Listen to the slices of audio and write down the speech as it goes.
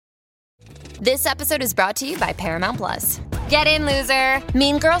This episode is brought to you by Paramount Plus. Get in, loser!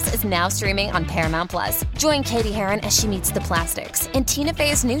 Mean Girls is now streaming on Paramount Plus. Join Katie Heron as she meets the plastics in Tina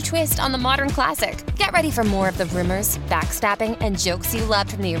Fey's new twist on the modern classic. Get ready for more of the rumors, backstabbing, and jokes you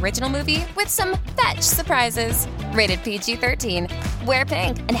loved from the original movie with some fetch surprises. Rated PG-13. Wear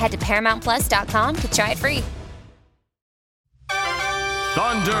pink and head to ParamountPlus.com to try it free.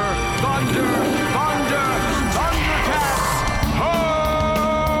 Thunder, thunder, thunder, Thundercats! Ho!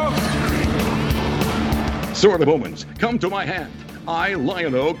 Sword of Omens, come to my hand. I,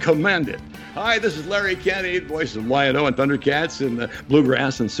 Lion-O, command it. Hi, this is Larry Kennedy, voice of Lion-O and Thundercats and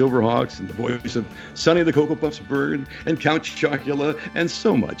Bluegrass and Silverhawks and the voice of Sonny the Cocoa Puffs Bird and Count Chocula and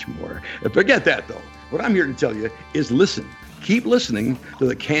so much more. Forget that, though. What I'm here to tell you is listen. Keep listening to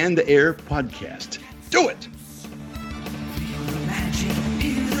the Canned Air podcast. Do it!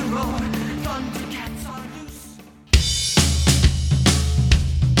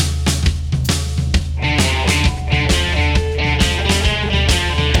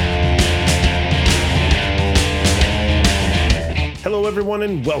 Hello, everyone,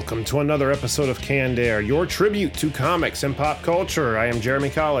 and welcome to another episode of Canned Air, your tribute to comics and pop culture. I am Jeremy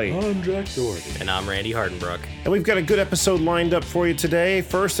Colley. I'm Jack Doherty. And I'm Randy Hardenbrook. And we've got a good episode lined up for you today.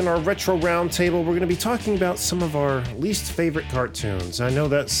 First, in our Retro Roundtable, we're going to be talking about some of our least favorite cartoons. I know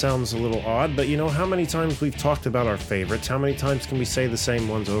that sounds a little odd, but you know how many times we've talked about our favorites? How many times can we say the same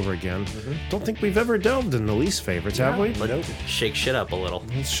ones over again? Don't think we've ever delved in the least favorites, have we? Let's shake shit up a little.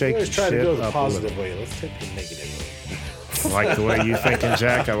 Let's shake Let's try shit to go the up positive a little. way. Let's take the negative way. I like the way you're thinking,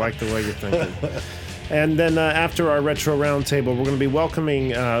 Jack. I like the way you're thinking. And then after our Retro Roundtable, we're going to be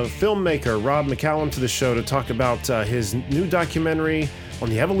welcoming filmmaker Rob McCallum to the show to talk about his new documentary on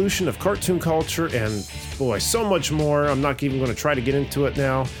the evolution of cartoon culture and, boy, so much more. I'm not even going to try to get into it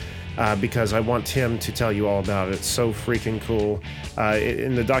now because I want him to tell you all about it. It's so freaking cool.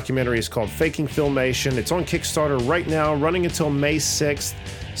 In the documentary is called Faking Filmation. It's on Kickstarter right now, running until May 6th.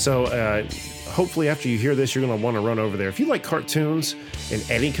 So hopefully after you hear this, you're going to want to run over there. If you like cartoons in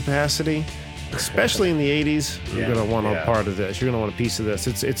any capacity, especially in the 80s, you're going to want a part of this. You're going to want a piece of this.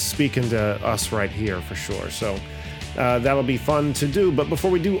 It's speaking to us right here for sure. So that'll be fun to do. But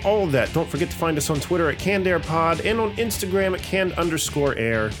before we do all of that, don't forget to find us on Twitter at CannedAirPod and on Instagram at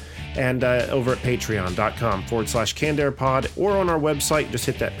Canned_Air and over at patreon.com/CannedAirPod or on our website. Just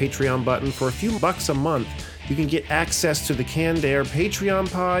hit that Patreon button. For a few bucks a month, you can get access to the Canned Air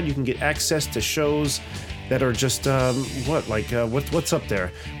Patreon pod. You can get access to shows that are just, what's up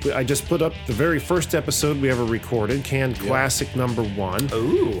there? I just put up the very first episode we ever recorded, Canned Classic #1.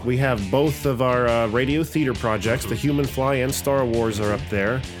 Ooh. We have both of our radio theater projects, The Human Fly and Star Wars are up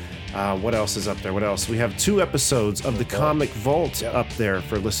there. What else is up there? What else? We have 2 episodes of the Comic Vault up there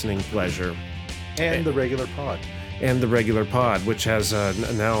for listening pleasure. And the regular pod. And the regular pod, which has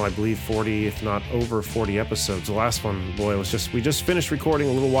now, I believe, 40, if not over 40 episodes. The last one, boy, we just finished recording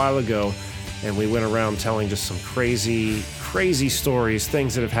a little while ago, and we went around telling just some crazy stories,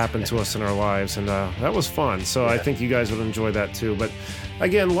 things that have happened to us in our lives, and that was fun. So I think you guys would enjoy that too. But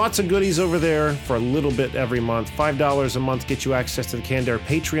again, lots of goodies over there for a little bit every month. $5 a month gets you access to the Canned Air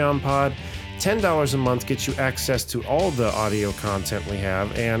Patreon pod. $10 a month gets you access to all the audio content we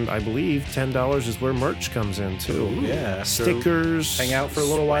have, and I believe $10 is where merch comes in too. Ooh, yeah, stickers. Hang out for a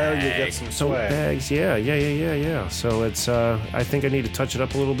little while, you get some tote swag. bags. Yeah. So it's I think I need to touch it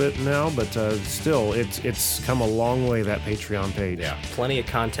up a little bit now, but still, it's come a long way, that Patreon page. Yeah, plenty of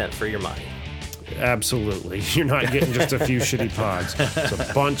content for your money. Absolutely. You're not getting just a few shitty pods. It's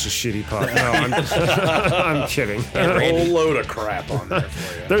a bunch of shitty pods. No, I'm kidding. A whole load of crap on there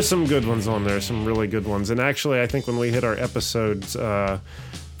for you. There's some good ones on there, some really good ones. And actually, I think when we hit our episodes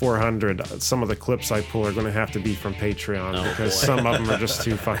 400, some of the clips I pull are going to have to be from Patreon because some of them are just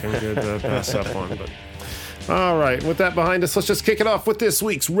too fucking good to pass up on. But all right, with that behind us, let's just kick it off with this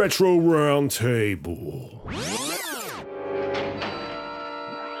week's Retro Roundtable.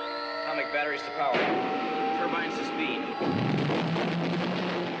 Batteries to power. Turbines to speed.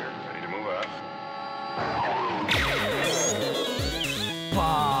 Ready to move out.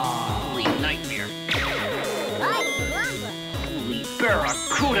 Holy nightmare. Holy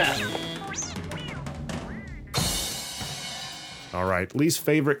barracuda. All right, least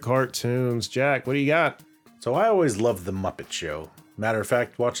favorite cartoons. Jack, what do you got? So I always loved The Muppet Show. Matter of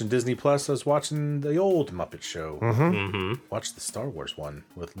fact, watching Disney Plus, I was watching the old Muppet Show. Watched the Star Wars one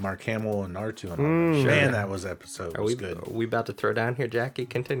with Mark Hamill and R2 and all that. Man, that was episode. Are we about to throw down here, Jackie?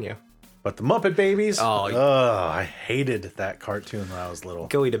 Continue. But the Muppet Babies, Oh, I hated that cartoon when I was little.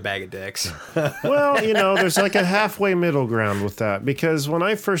 Go eat a bag of dicks. Well, you know, there's like a halfway middle ground with that, because when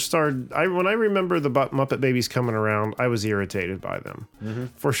I first started, when I remember the Muppet Babies coming around, I was irritated by them,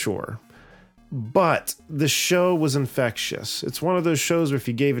 for sure. But the show was infectious. It's one of those shows where if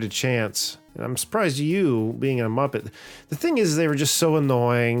you gave it a chance, and I'm surprised you being a Muppet. The thing is, they were just so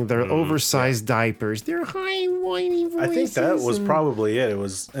annoying. They're oversized diapers. They're high, whiny voices. I think that was probably it. It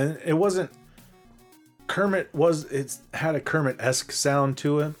wasn't Kermit. It had a Kermit-esque sound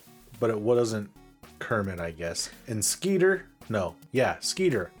to it, but it wasn't Kermit, I guess. And Skeeter,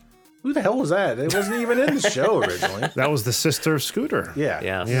 Skeeter. Who the hell was that? It wasn't even in the show originally. That was the sister of Scooter.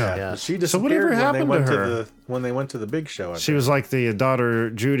 Yeah. She disappeared So whatever happened to her? When they went to the big show. She was like the daughter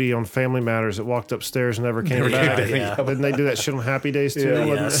Judy on Family Matters that walked upstairs and never came back. Didn't they do that shit on Happy Days too? Yeah.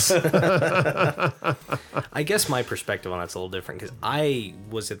 Yes. I guess my perspective on that's a little different because I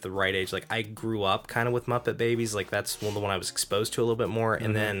was at the right age. Like I grew up kind of with Muppet Babies. Like that's the one I was exposed to a little bit more,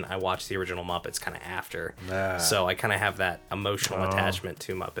 and then I watched the original Muppets kind of after. So I kind of have that emotional attachment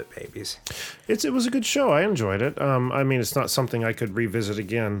to Muppet Babies. It was a good show. I enjoyed it. I mean, it's not something I could revisit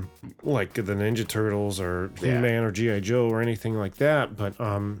again, like the Ninja Turtles or He-Man or G.I. Joe or anything like that. But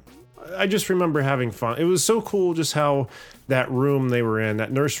I just remember having fun. It was so cool just how that room they were in,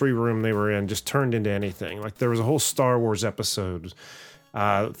 that nursery room they were in, just turned into anything. Like there was a whole Star Wars episode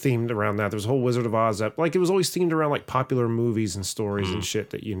themed around that. There was a whole Wizard of Oz like it was always themed around like popular movies and stories and shit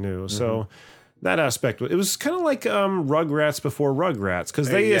that you knew. So that aspect, it was kind of like Rugrats before Rugrats, because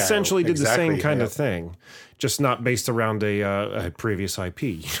they essentially did the same kind of thing, just not based around a previous IP.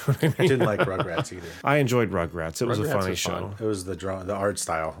 You know what I mean? I didn't like Rugrats either. I enjoyed Rugrats. It was a funny show. Fun. It was the art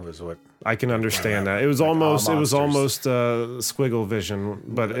style was what I can understand that. It was almost squiggle vision,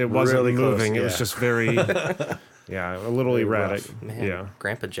 but it wasn't really moving. Close, It was just very a little erratic. rough. Man,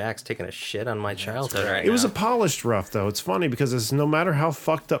 Grandpa Jack's taking a shit on my childhood right now. It was a polished rough, though. It's funny because no matter how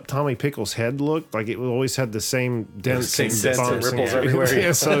fucked up Tommy Pickles' head looked, like it always had the same dents and bumps and ripples everywhere.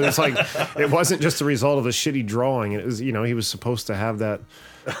 Yeah, so it's like it wasn't just a result of a shitty drawing. It was, he was supposed to have that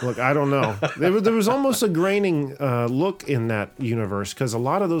look. I don't know. There was almost a graining look in that universe because a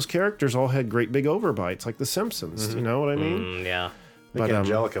lot of those characters all had great big overbites, like the Simpsons. You know what I mean? Yeah. I think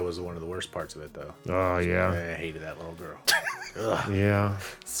Angelica was one of the worst parts of it, though. Oh yeah, I hated that little girl. Yeah.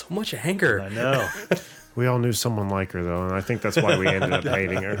 So much anger. I know. We all knew someone like her, though, and I think that's why we ended up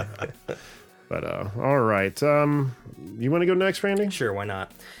hating her. But, all right. You want to go next, Randy? Sure, why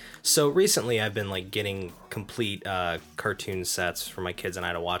not? So recently I've been like getting complete cartoon sets for my kids and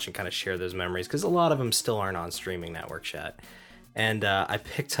I to watch and kind of share those memories because a lot of them still aren't on streaming networks yet. And I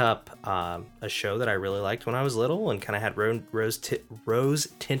picked up a show that I really liked when I was little and kind of had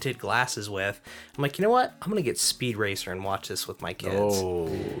rose-tinted glasses with. I'm like, you know what? I'm going to get Speed Racer and watch this with my kids.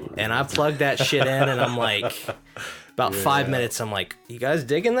 Oh. And I plugged that shit in and I'm like, about 5 minutes, I'm like, you guys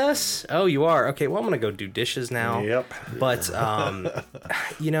digging this? Oh, you are? Okay, well, I'm going to go do dishes now. Yep. But,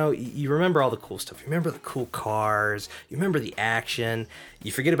 you remember all the cool stuff. You remember the cool cars. You remember the action.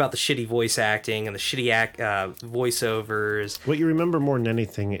 You forget about the shitty voice acting and the shitty voiceovers. What you remember more than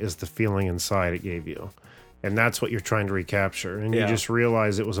anything is the feeling inside it gave you. And that's what you're trying to recapture. And you just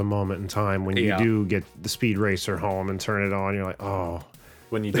realize it was a moment in time when you do get the Speed Racer home and turn it on. You're like, oh.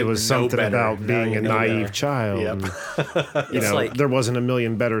 When you there was something about being a naive child. Yep. And, there wasn't a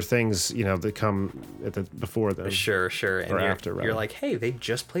million better things, that come before them. Sure. And after, you're like, hey, they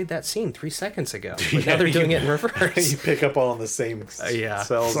just played that scene 3 seconds ago. But now they're doing it in reverse. You pick up all in the same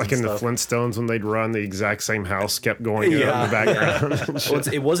cells. It's like in the Flintstones when they'd run, the exact same house kept going in the background.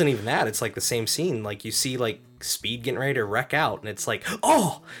 Well, it wasn't even that. It's like the same scene. Like you see like Speed getting ready to wreck out and it's like,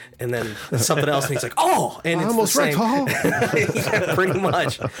 oh, and then something else and he's like, oh, and I it's almost wrecked. Yeah, pretty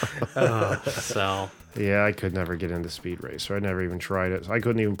much. So yeah, I could never get into Speed Racer. I never even tried it. I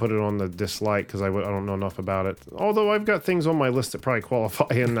couldn't even put it on the dislike because I don't know enough about it. Although I've got things on my list that probably qualify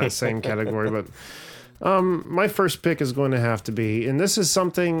in that same category. But my first pick is going to have to be, and this is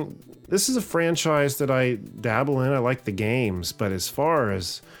a franchise that I dabble in. I like the games, but as far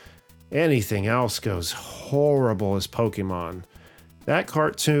as anything else goes, horrible as Pokemon. That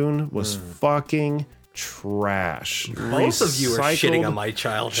cartoon was fucking trash. Both of you are shitting on my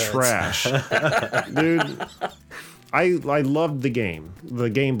childhood. Trash. Dude, I loved the Game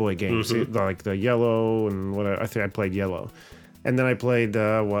Boy games, like the yellow and whatever. I think I played yellow. And then I played,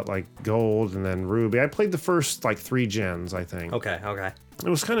 gold and then ruby. I played the first, 3 gens, I think. Okay. I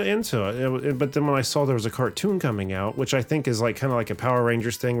was kind of into it. But then when I saw there was a cartoon coming out, which I think is kind of like a Power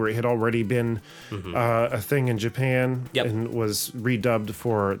Rangers thing where it had already been a thing in Japan and was redubbed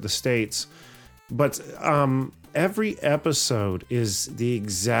for the States. But every episode is the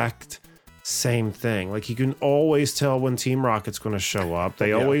exact same thing. Like you can always tell when Team Rocket's going to show up.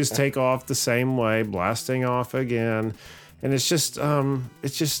 They always take off the same way, blasting off again. And it's just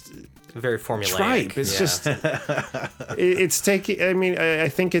Very formulaic. tripe. It's just it's taking. I mean, I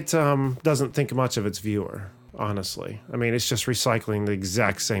think it doesn't think much of its viewer. Honestly, I mean, it's just recycling the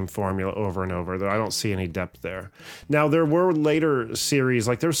exact same formula over and over. I don't see any depth there. Now, there were later series,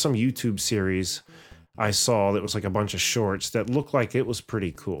 like there's some YouTube series I saw that was like a bunch of shorts that looked like it was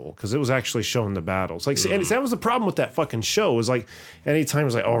pretty cool because it was actually showing the battles. Like, and that was the problem with that fucking show. Was like, anytime it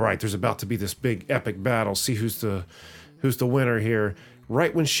was like, all right, there's about to be this big epic battle. See who's the winner here.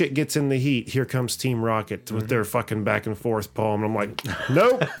 Right when shit gets in the heat, here comes Team Rocket with their fucking back and forth poem. And I'm like,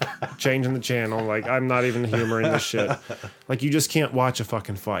 nope, changing the channel. Like, I'm not even humoring this shit. Like, you just can't watch a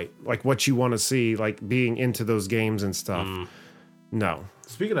fucking fight. Like, what you want to see, like, being into those games and stuff. No.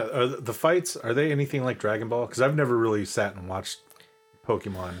 Speaking of the fights, are they anything like Dragon Ball? Because I've never really sat and watched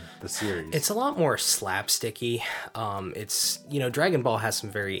Pokemon the series. It's a lot more slapsticky. It's, Dragon Ball has some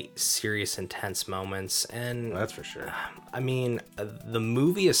very serious, intense moments, and That's for sure. I mean, the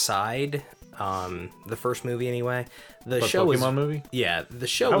movie aside, the first movie anyway, the show was Pokemon movie. Yeah, the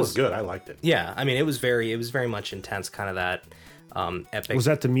show That was good. I liked it. Yeah, I mean, it was very much intense, kind of that epic. Was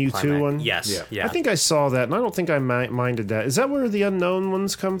that the Mewtwo climax. one? Yes. Yeah. I think I saw that, and I don't think I minded that. Is that where the unknown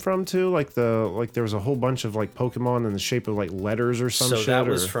ones come from too? Like there was a whole bunch of like Pokemon in the shape of like letters or some shit. So that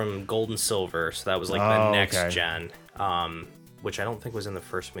was from Gold and Silver. So that was like the next okay. gen, which I don't think was in the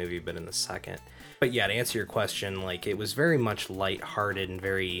first movie, but in the second. But yeah, to answer your question, like it was very much lighthearted and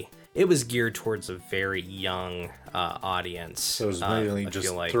it was geared towards a very young audience. So it was mainly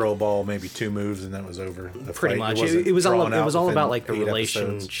just like. throw a ball, maybe 2 moves, and that was over. The Pretty fight. much. It was all within about like the 8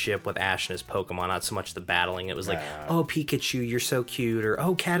 relationship with Ash and his Pokemon, not so much the battling. It was like, oh Pikachu, you're so cute, or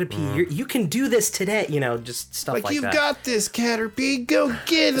oh Caterpie, you can do this today. Just stuff like that. You've got this, Caterpie. Go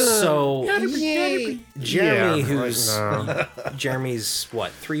get him. So Jeremy, Yeah, Jeremy's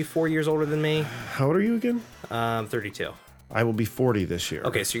what, 3-4 years older than me? How old are you again? 32. I will be 40 this year.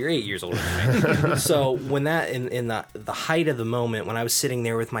 Okay, so you're 8 years older than me. So when that in the height of the moment, when I was sitting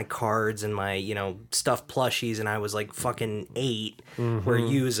there with my cards and my stuffed plushies, and I was like fucking 8, where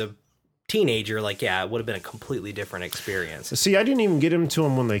you as a teenager, like, yeah, it would have been a completely different experience. See, I didn't even get into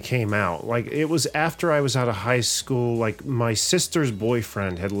them when they came out. Like, it was after I was out of high school. Like, my sister's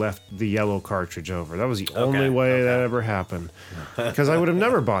boyfriend had left the yellow cartridge over. That was the only way that ever happened. Because I would have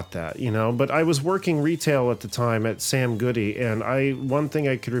never bought that, But I was working retail at the time at Sam Goody, and one thing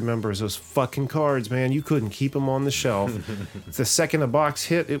I could remember is those fucking cards, man. You couldn't keep them on the shelf. The second a box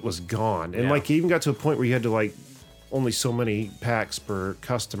hit, it was gone. And, like, you even got to a point where you had to, like, only so many packs per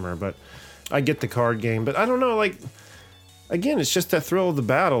customer, but I get the card game. But I don't know, like, again, it's just that thrill of the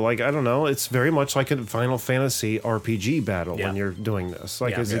battle. Like, I don't know, it's very much like a Final Fantasy RPG battle when you're doing this.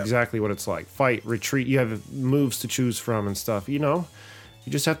 Like, it's exactly what it's like. Fight, retreat, you have moves to choose from and stuff, You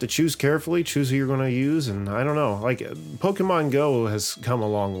just have to choose carefully, choose who you're going to use, and I don't know. Like, Pokemon Go has come a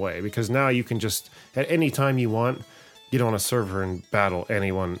long way, because now you can just, at any time you want, get on a server and battle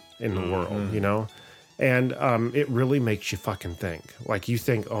anyone in the world, And it really makes you fucking think. Like, you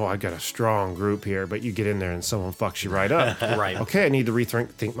think, oh, I got a strong group here, but you get in there and someone fucks you right up. Right. Okay, I need to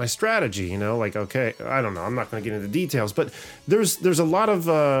rethink my strategy, Like, okay, I don't know. I'm not going to get into details, but there's a lot of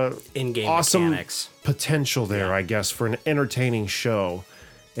in-game awesome mechanics. Potential there, I guess, for an entertaining show.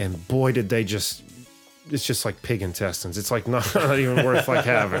 And boy, did they just... It's just like pig intestines. It's like not even worth like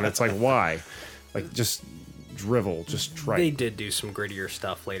having. It's like, why? Like, just... drivel, just tripe. They did do some grittier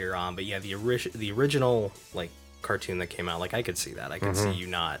stuff later on, but yeah, the original like cartoon that came out, like I could see that. I could see you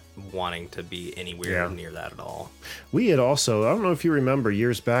not wanting to be anywhere near that at all. We had also, I don't know if you remember,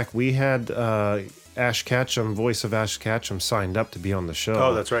 years back, we had Ash Ketchum, voice of Ash Ketchum, signed up to be on the show.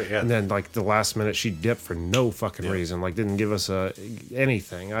 Oh, that's right, yeah. And then like the last minute, she dipped for no fucking reason. Like, didn't give us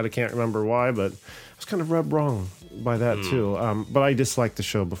anything. I can't remember why, but I was kind of rubbed wrong by that too. But I disliked the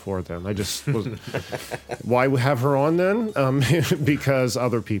show before then. I just was. Why have her on then? Because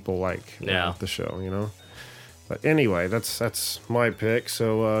other people like the show, But anyway, that's my pick.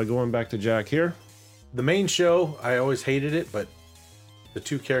 So going back to Jack here. The main show, I always hated it, but the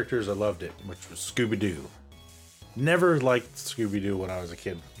 2 characters, I loved it, which was Scooby-Doo. Never liked Scooby-Doo when I was a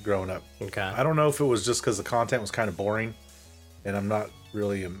kid growing up. Okay. I don't know if it was just because the content was kind of boring, and I'm not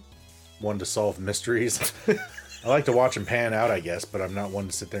really one to solve mysteries. I like to watch them pan out, I guess, but I'm not one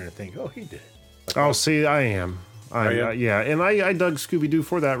to sit there and think, oh, he did it. Like, See, I am. Yeah, and I dug Scooby-Doo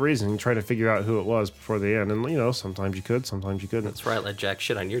for that reason, trying to figure out who it was before the end. And, sometimes you could, sometimes you couldn't. That's right, let Jack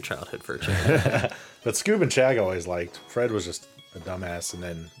shit on your childhood for a change. But Scoob and Chag I always liked. Fred was just a dumbass, and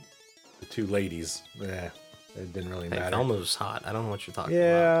then the 2 ladies, it didn't really matter. Velma was hot. I don't know what you're talking about.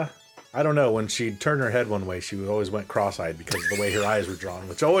 Yeah, I don't know. When she'd turn her head one way, she always went cross-eyed because of the way her eyes were drawn,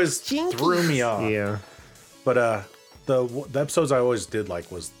 which always threw me off. Yeah. But the episodes I always did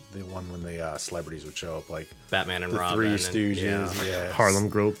like was the one when the celebrities would show up, like Batman and the Robin. Three and- Stooges, yeah. Harlem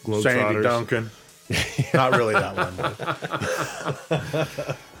Sandy Globetrotters. Duncan. Not really that one, but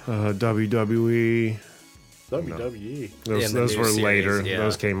WWE. WWE. Those, In the those new were series, later. yeah.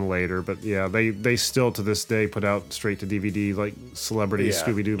 Those came later, but yeah, they still to this day put out straight to DVD like celebrity Yeah.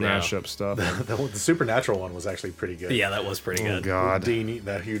 Scooby Doo Yeah. mashup stuff. The Supernatural one was actually pretty good. Yeah, that was pretty Oh good. God. Dean eating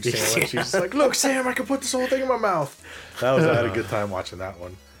that huge sandwich. She's just like, "Look, Sam, I can put this whole thing in my mouth." I had a good time watching that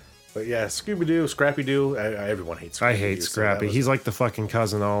one. But yeah, Scooby Doo, Scrappy Doo. Everyone hates. Scooby-Doo, I hate Scrappy. so He's like the fucking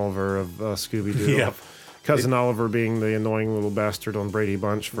cousin Oliver of Scooby Doo. Yep. Cousin Oliver being the annoying little bastard on Brady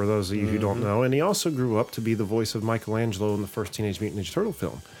Bunch, for those of you who don't know. And he also grew up to be the voice of Michelangelo in the first Teenage Mutant Ninja Turtle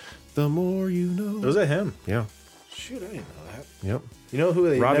film. The more you know. was that him? Yeah. Shoot, I didn't know that. Yep. You know who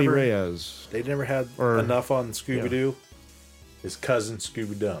they Robbie never Reyes. they never had Or- enough on Scooby Doo? His cousin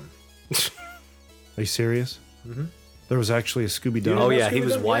Scooby Dum. Are you serious? Mm-hmm. There was actually a Scooby Doo. Oh know yeah, he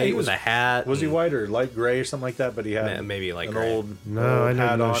was Scooby-Doo? Yeah, white he with was- a hat. Was he and- white or light gray or something like that? But he had Maybe light an gray. old No, old I didn't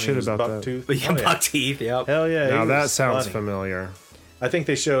hat know on. shit He was about that. buck-toothed. But yeah, Oh, yeah. buck teeth. Yep. Hell yeah! Now he that was sounds funny. familiar. I think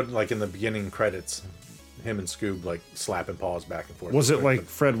they showed like in the beginning credits, him and Scoob like slapping paws back and forth. Was it Quick, like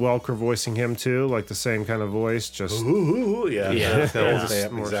Fred Welker voicing him too? Like the same kind of voice? Just but- Ooh, yeah, Yeah. yeah,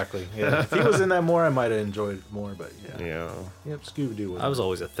 More- exactly. Yeah. If he was in that more, I might have enjoyed it more. But yeah, yeah. yep, Scooby Doo. I was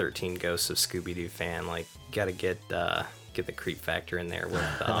always a 13 Ghosts of Scooby Doo fan. Like, gotta get the creep factor in there with.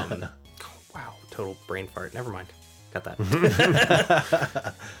 Wow, total brain fart. Never mind. Got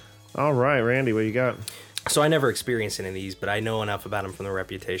that. All right, Randy, what you got? So I never experienced any of these, but I know enough about them from the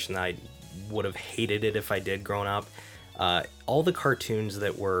reputation that I would have hated it if I did growing up. All the cartoons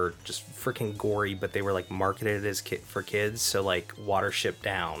that were just freaking gory, but they were like marketed as for kids. So like Watership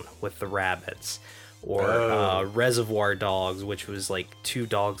Down with the rabbits, or Reservoir Dogs, which was like two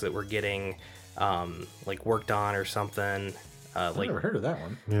dogs that were getting like worked on or something. I've Like never heard of that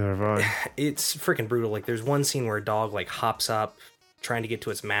one. Yeah, have I. it's freaking brutal. Like there's one scene where a dog like hops up trying to get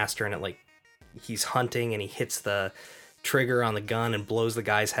to its master, and it like he's hunting and he hits the trigger on the gun and blows the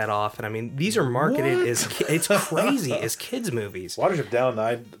guy's head off. And I mean, these are marketed as it's crazy as kids movies. Watership Down,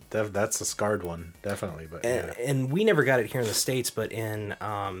 that's a scarred one, definitely. But yeah. And we never got it here in the States, but in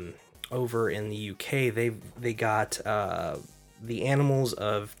over in the UK, they got the Animals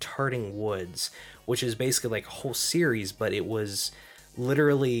of Tarting Woods, which is basically like a whole series, but it was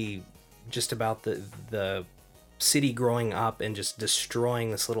literally just about the city growing up and just destroying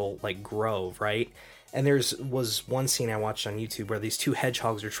this little like grove, right? And was one scene I watched on YouTube where these two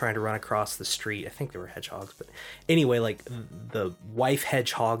hedgehogs are trying to run across the street. I think they were hedgehogs, but anyway, like the wife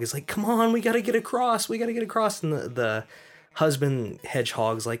hedgehog is like, "Come on, we gotta get across, and the husband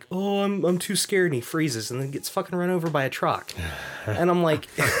hedgehog's like, "Oh, I'm too scared," and he freezes and then gets fucking run over by a truck. And I'm like,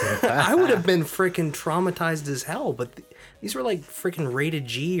 I would have been freaking traumatized as hell, but these were like freaking rated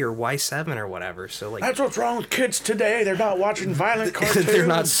G or Y7 or whatever. So like, That's what's wrong with kids today. They're not watching violent cartoons. they're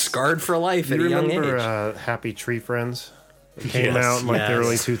not scarred for life at You a young remember age. Happy Tree Friends? It came Yes, out in like the yes.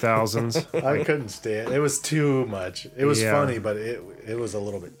 early 2000s. I couldn't stand it. It was too much. It was Yeah. funny, but it was a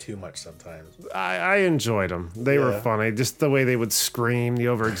little bit too much sometimes. I enjoyed them. They were Yeah. funny. Just the way they would scream, the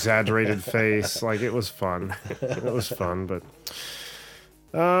over-exaggerated face. Like, it was fun. It was fun, but...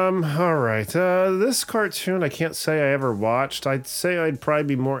 all right. This cartoon I can't say I ever watched. I'd say I'd probably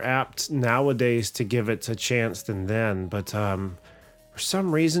be more apt nowadays to give it a chance than then, but for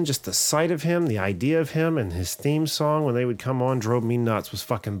some reason, just the sight of him, the idea of him, and his theme song when they would come on drove me nuts was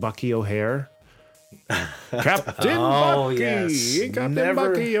fucking Bucky O'Hare. Captain Oh, Bucky! yes. Captain Never-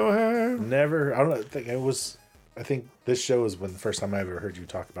 Bucky O'Hare! Never. I don't think it was. I think this show is when the first time I ever heard you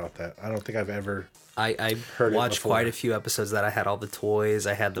talk about that. I don't think I've ever. I Heard it watched before. quite a few episodes that I had all the toys.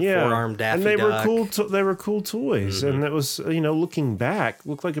 I had the Yeah, four-armed Daffy and they were Duck. cool. They were cool toys, and it was, looking back,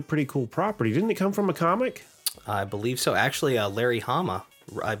 looked like a pretty cool property. Didn't it come from a comic? I believe so. Actually, Larry Hama,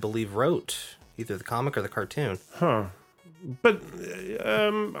 I believe, wrote either the comic or the cartoon. Huh. But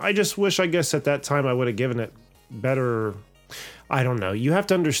I just wish, I guess, at that time I would have given it better. I don't know. You have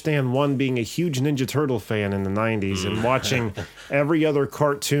to understand, one, being a huge Ninja Turtle fan in the 90s and watching every other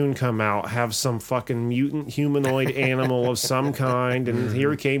cartoon come out have some fucking mutant humanoid animal of some kind. And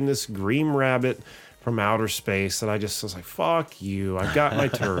here came this green rabbit from outer space that I just was like, fuck you. I've got my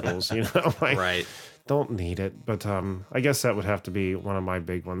turtles, like, Right. don't need it. But I guess that would have to be one of my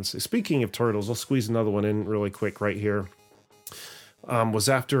big ones. Speaking of turtles, I'll squeeze another one in really quick right here. Was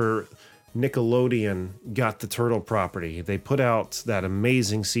after Nickelodeon got the turtle property. They put out that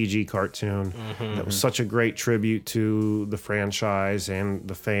amazing CG cartoon that was such a great tribute to the franchise and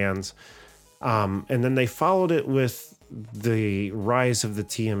the fans. And then they followed it with the rise of the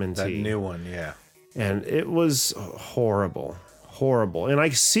TMNT. That new one, yeah. And it was horrible. And I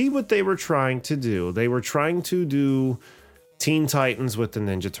see what they were trying to do. They were trying to do Teen Titans with the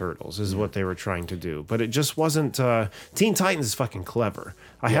Ninja Turtles is what they were trying to do. But it just wasn't... Teen Titans is fucking clever.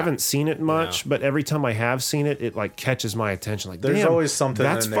 I haven't seen it much, but every time I have seen it, it like catches my attention. Like, There's damn, always something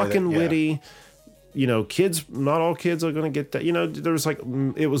that's in there fucking that, witty. You know, kids, not all kids are going to get that. You know, there was like...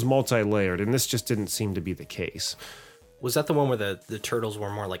 It was multi-layered, and this just didn't seem to be the case. Was that the one where the turtles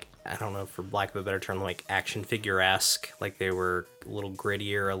were more like, I don't know, for lack of a better term, like action figure-esque? Like they were a little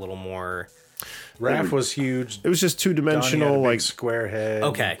grittier, a little more... Raph was huge. It was just two-dimensional, Donnie had a big like... square head.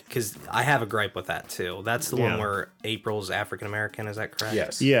 Okay, because I have a gripe with that too. That's the one where April's African-American, is that correct?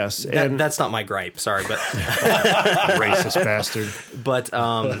 Yes. Yes. That's not my gripe, sorry, but... Racist bastard. But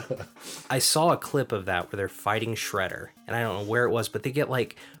I saw a clip of that where they're fighting Shredder, and I don't know where it was, but they get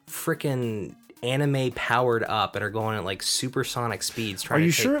like freaking anime powered up and are going at like supersonic speeds. Are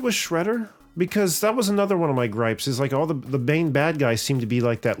you sure it was Shredder? Because that was another one of my gripes. Is like all the main bad guys seem to be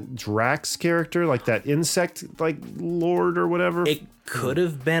like that Drax character, like that insect, like lord or whatever. It could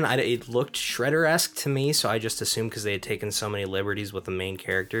have been. It looked Shredder-esque to me, so I just assumed because they had taken so many liberties with the main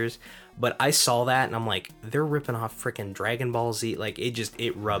characters. But I saw that and I'm like, they're ripping off freaking Dragon Ball Z. Like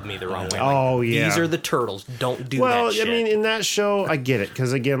it rubbed me the wrong way. Like, Oh, yeah. These are the turtles. Don't do that Well, shit. I mean, in that show, I get it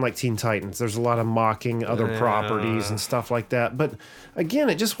because again, like Teen Titans, there's a lot of mocking other properties and stuff like that. But again,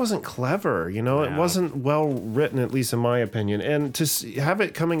 it just wasn't clever. You know, it wasn't well written, at least in my opinion. And to have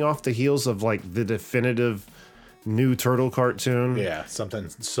it coming off the heels of like the definitive new turtle cartoon, Yeah, something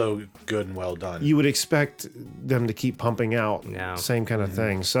so good and well done. you would expect them to keep pumping out same kind of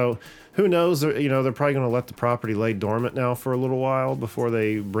thing. So who knows? You know, they're probably going to let the property lay dormant now for a little while before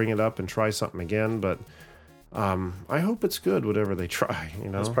they bring it up and try something again. But I hope it's good, whatever they try. You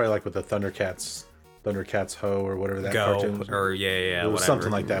know, It's probably like with the Thundercats Ho or whatever that Go cartoon was. or yeah, It was whatever.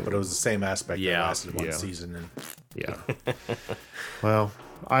 something like that, but it was the same aspect that Yeah. lasted one Yeah. season. And yeah. Well,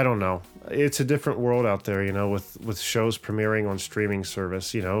 I don't know. It's a different world out there, you know, with shows premiering on streaming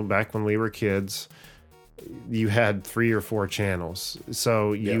service. You know, back when we were kids, you had 3 or 4 channels.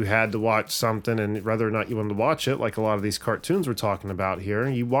 So you had to watch something, and whether or not you wanted to watch it, like a lot of these cartoons we're talking about here,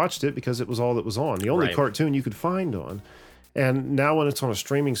 you watched it because it was all that was on. The only Right. cartoon you could find on. And now when it's on a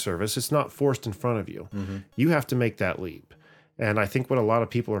streaming service, it's not forced in front of you. You have to make that leap. And I think what a lot of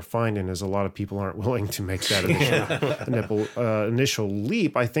people are finding is a lot of people aren't willing to make that initial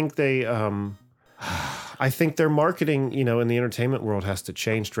leap. I think their marketing, you know, in the entertainment world has to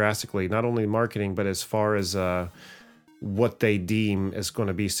change drastically. Not only marketing, but as far as what they deem is going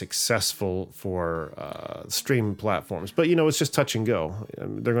to be successful for stream platforms. But, you know, it's just touch and go.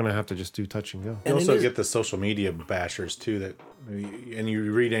 They're going to have to just do touch and go. you also get the social media bashers too. That and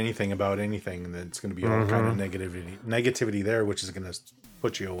you read anything about anything, and it's going to be all kind of negativity there, which is going to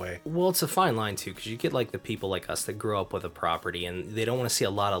put you away. Well, it's a fine line too, because you get like the people like us that grew up with a property, and they don't want to see a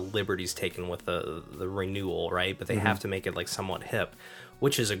lot of liberties taken with the renewal, right? But they have to make it like somewhat hip,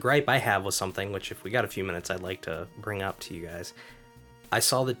 which is a gripe I have with something. Which, if we got a few minutes, I'd like to bring up to you guys. I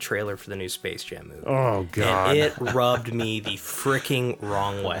saw the trailer for the new Space Jam movie. Oh, God. And it rubbed me the freaking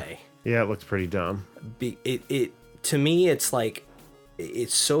wrong way. Yeah, it looks pretty dumb. To me, it's like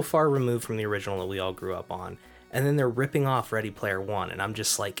it's so far removed from the original that we all grew up on, and then they're ripping off Ready Player One, and I'm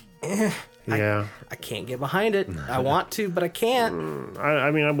just like, Yeah. I can't get behind it. I want to, but I can't.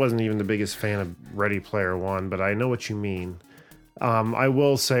 I mean, I wasn't even the biggest fan of Ready Player One, but I know what you mean. I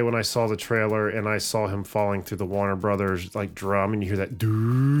will say when I saw the trailer and I saw him falling through the Warner Brothers like drum, and you hear that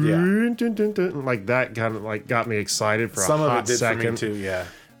dun, dun, dun, dun, like that kind of like got me excited for Some a of hot it did second. for me too, yeah.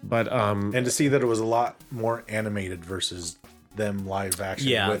 But And to see that it was a lot more animated versus them live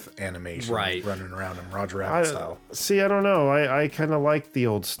action with animation, right, running around in Roger Rabbit style. See, I don't know. I kind of like the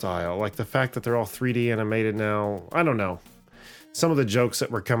old style, like the fact that they're all 3D animated now. I don't know. Some of the jokes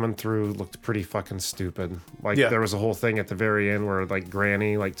that were coming through looked pretty fucking stupid. Like there was a whole thing at the very end where like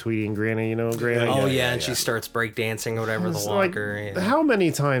Granny, like Tweety and Granny, you know, Granny. Oh yeah, and she starts breakdancing or whatever, the walker. Like, how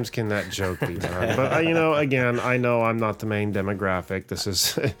many times can that joke be done? But you know, again, I know I'm not the main demographic. This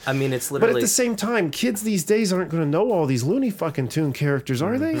is. I mean, it's literally. But at the same time, kids these days aren't going to know all these Looney fucking Tune characters,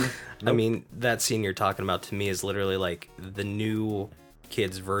 are they? I mean, that scene you're talking about to me is literally like the new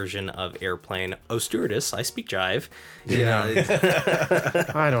kids version of Airplane. Oh, stewardess, I speak jive.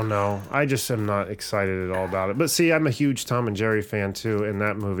 I don't know. I just am not excited at all about it. But see, I'm a huge Tom and Jerry fan too, and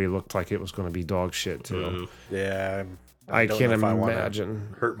that movie looked like it was going to be dog shit too. Yeah, I don't can't know if I wanna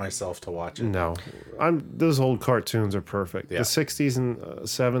imagine. hurt myself to watch it. No, those old cartoons are perfect. Yeah. The 60s and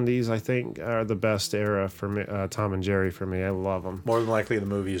 70s, I think, are the best era for me. Tom and Jerry for me. I love them. More than likely, the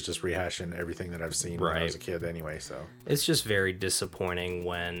movie is just rehashing everything that I've seen when I Right. was a kid anyway. So It's just very disappointing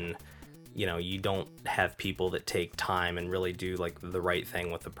when you don't have people that take time and really do like the right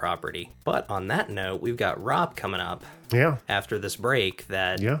thing with the property. But on that note, we've got Rob coming up after this break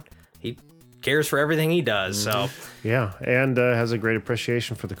that he cares for everything he does. So and has a great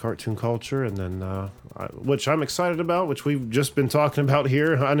appreciation for the cartoon culture, and then which I'm excited about, which we've just been talking about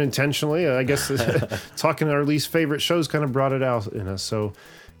here unintentionally. I guess talking our least favorite shows kind of brought it out in us. So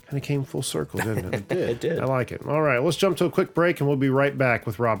kind of came full circle, didn't it? It did. I like it. All right, let's jump to a quick break, and we'll be right back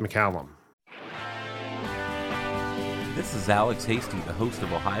with Rob McCallum. This is Alex Hasty, the host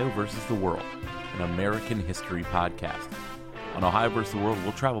of Ohio vs. the World, an American history podcast. On Ohio vs. the World,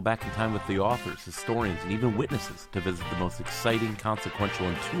 we'll travel back in time with the authors, historians, and even witnesses to visit the most exciting, consequential,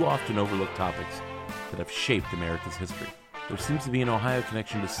 and too often overlooked topics that have shaped America's history. There seems to be an Ohio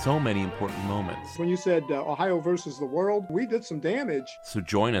connection to so many important moments. When you said Ohio versus the world, we did some damage. So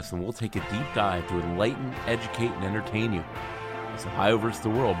join us and we'll take a deep dive to enlighten, educate, and entertain you as Ohio vs. the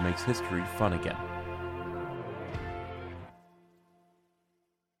World makes history fun again.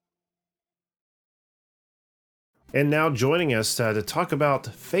 And now joining us to talk about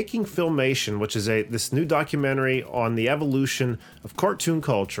Faking Filmation, which is this new documentary on the evolution of cartoon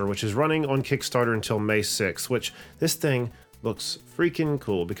culture, which is running on Kickstarter until May 6th, which this thing looks freaking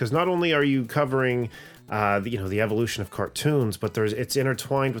cool because not only are you covering the evolution of cartoons, but it's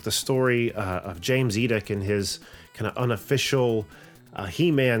intertwined with the story of James Edick and his kind of unofficial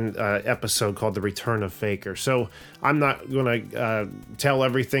He-Man episode called The Return of Faker. So I'm not going to tell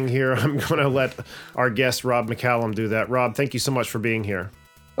everything here. I'm going to let our guest Rob McCallum do that. Rob, thank you so much for being here.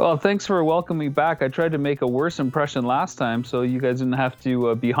 Well, thanks for welcoming me back. I tried to make a worse impression last time, so you guys didn't have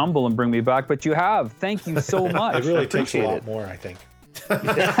to be humble and bring me back, but you have. Thank you so much. It really takes a lot more, I think.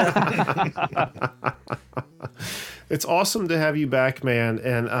 It's awesome to have you back, man,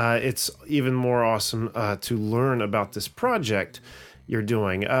 and it's even more awesome to learn about this project you're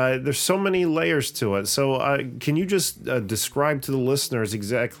doing. There's so many layers to it. So can you just describe to the listeners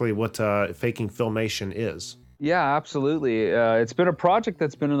exactly what Faking Filmation is? Yeah, absolutely. It's been a project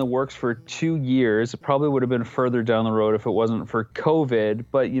that's been in the works for 2 years. It probably would have been further down the road if it wasn't for COVID,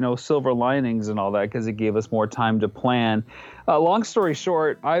 but, silver linings and all that because it gave us more time to plan. Long story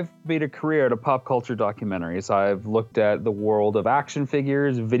short, I've made a career out of pop culture documentaries. I've looked at the world of action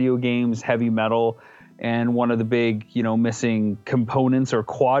figures, video games, heavy metal, and one of the big, missing components or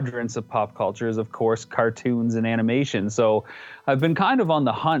quadrants of pop culture is, of course, cartoons and animation. So I've been kind of on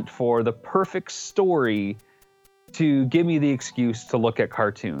the hunt for the perfect story to give me the excuse to look at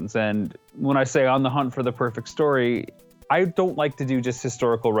cartoons. And when I say on the hunt for the perfect story, I don't like to do just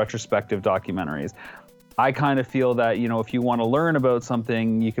historical retrospective documentaries. I kind of feel that, if you want to learn about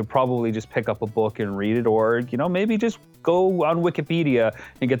something, you could probably just pick up a book and read it, or, maybe just go on Wikipedia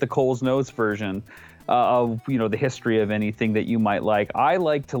and get the Cole's Notes version of the history of anything that you might like. I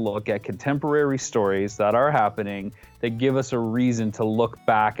like to look at contemporary stories that are happening that give us a reason to look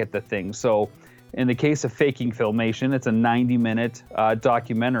back at the things. So in the case of Faking Filmation, it's a 90-minute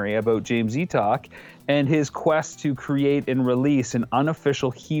documentary about James Edick and his quest to create and release an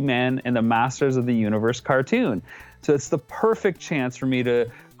unofficial He-Man and the Masters of the Universe cartoon. So it's the perfect chance for me to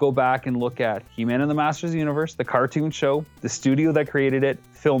go back and look at He-Man and the Masters of the Universe, the cartoon show, the studio that created it,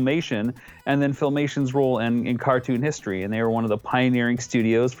 Filmation, and then Filmation's role in cartoon history. And they were one of the pioneering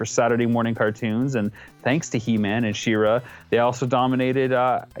studios for Saturday morning cartoons. And thanks to He-Man and She-Ra, they also dominated,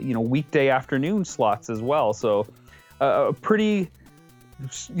 weekday afternoon slots as well. So a pretty,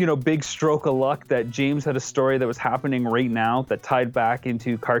 big stroke of luck that James had a story that was happening right now that tied back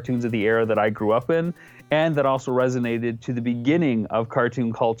into cartoons of the era that I grew up in, and that also resonated to the beginning of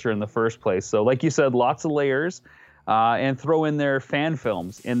cartoon culture in the first place. So like you said, lots of layers, and throw in their fan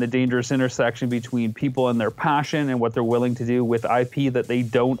films in the dangerous intersection between people and their passion and what they're willing to do with IP that they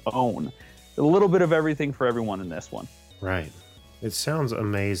don't own. A little bit of everything for everyone in this one. Right. It sounds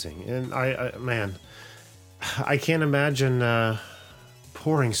amazing. And I can't imagine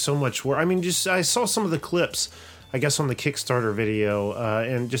pouring so much work. I mean, I saw some of the clips, I guess, on the Kickstarter video,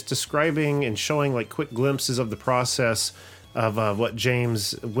 and just describing and showing like quick glimpses of the process of what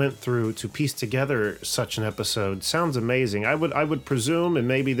James went through to piece together such an episode. Sounds amazing. I would presume, and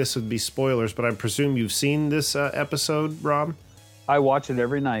maybe this would be spoilers, but I presume you've seen this episode, Rob? I watch it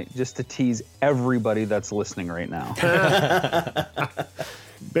every night just to tease everybody that's listening right now.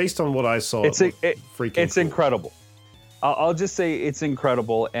 Based on what I saw, it's cool. Incredible. I'll just say it's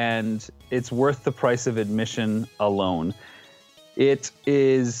incredible, and it's worth the price of admission alone. It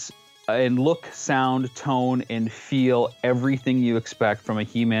is in look, sound, tone, and feel everything you expect from a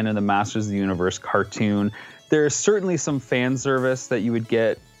He-Man and the Masters of the Universe cartoon. There's certainly some fan service that you would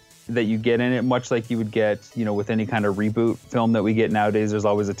get that you get in it, much like you would get, with any kind of reboot film that we get nowadays. There's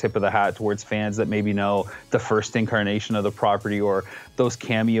always a tip of the hat towards fans that maybe know the first incarnation of the property, or those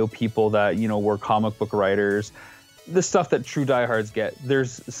cameo people that, were comic book writers. The stuff that true diehards get,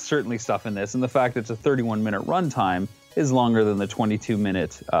 there's certainly stuff in this. And the fact that it's a 31-minute runtime is longer than the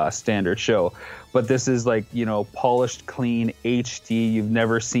 22-minute standard show. But this is like, polished, clean, HD. You've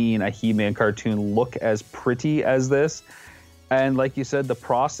never seen a He-Man cartoon look as pretty as this. And like you said, the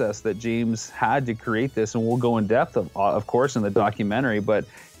process that James had to create this, and we'll go in depth, of course, in the documentary, but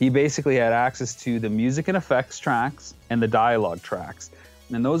he basically had access to the music and effects tracks and the dialogue tracks.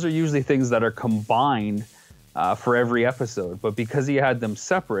 And those are usually things that are combined for every episode. But because he had them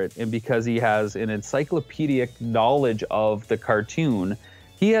separate, and because he has an encyclopedic knowledge of the cartoon,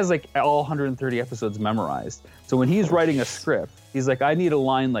 he has like all 130 episodes memorized. So when he's writing a script, he's like, I need a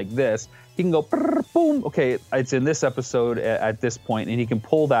line like this. He can go, boom, okay, it's in this episode at this point, and he can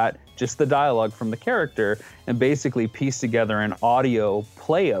pull that, just the dialogue from the character, and basically piece together an audio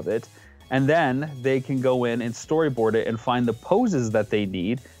play of it. And then they can go in and storyboard it and find the poses that they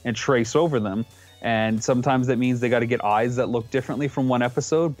need and trace over them. And sometimes that means they got to get eyes that look differently from one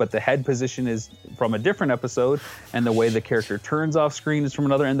episode, but the head position is from a different episode, and the way the character turns off screen is from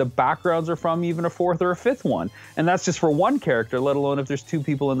another, and the backgrounds are from even a fourth or a fifth one. And that's just for one character, let alone if there's two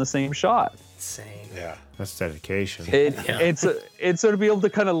people in the same shot. Insane. Yeah. That's dedication. It's so to be able to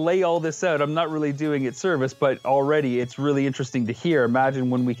kind of lay all this out. I'm not really doing it service, but already it's really interesting to hear. Imagine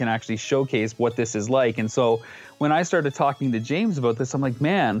when we can actually showcase what this is like. And so when I started talking to James about this, I'm like,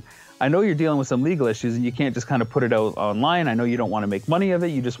 man, I know you're dealing with some legal issues and you can't just kind of put it out online. I know you don't want to make money of it.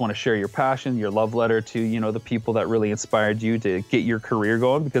 You just want to share your passion, your love letter to, the people that really inspired you to get your career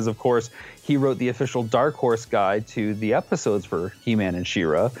going. Because, of course, he wrote the official Dark Horse guide to the episodes for He-Man and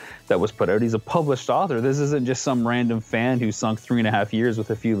She-Ra that was put out. He's a published author. This isn't just some random fan who sunk 3.5 years with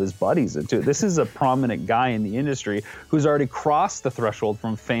a few of his buddies into it. This is a prominent guy in the industry who's already crossed the threshold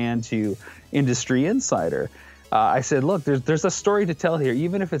from fan to industry insider. I said, look, there's a story to tell here,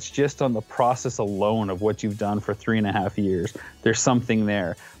 even if it's just on the process alone of what you've done for 3.5 years. There's something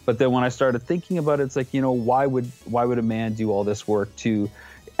there. But then when I started thinking about it, it's like, why would a man do all this work to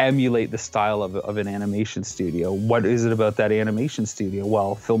emulate the style of an animation studio? What is it about that animation studio?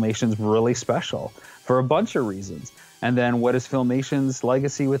 Well, Filmation's really special for a bunch of reasons. And then what is Filmation's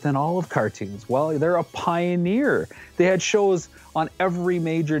legacy within all of cartoons? Well, they're a pioneer. They had shows on every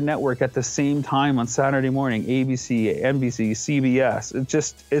major network at the same time on Saturday morning, ABC, NBC, CBS.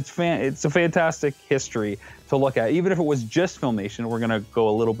 It's a fantastic history to look at. Even if it was just Filmation, we're going to go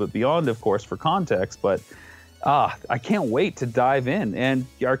a little bit beyond, of course, for context, but I can't wait to dive in. And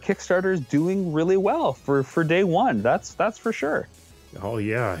our Kickstarter is doing really well for day one. That's for sure. Oh,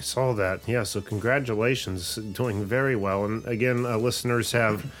 yeah, I saw that. Yeah, so congratulations. Doing very well. And again, listeners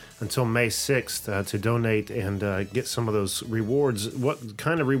have until May 6th to donate and get some of those rewards. What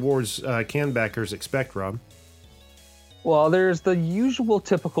kind of rewards can backers expect, Rob? Well, there's the usual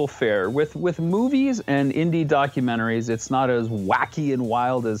typical fare. With movies and indie documentaries, it's not as wacky and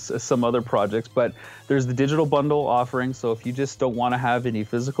wild as some other projects, but there's the digital bundle offering. So if you just don't want to have any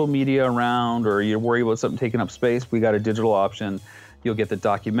physical media around, or you're worried about something taking up space, we got a digital option. You'll get the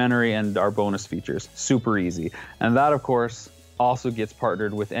documentary and our bonus features. Super easy. And that, of course, also gets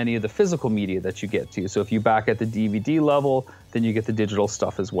partnered with any of the physical media that you get to. So if you back at the DVD level, then you get the digital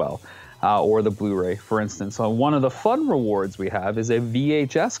stuff as well, or the Blu-ray, for instance. So one of the fun rewards we have is a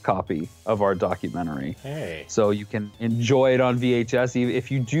VHS copy of our documentary. Hey. So you can enjoy it on VHS. If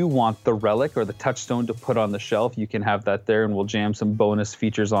you do want the relic or the touchstone to put on the shelf, you can have that there, and we'll jam some bonus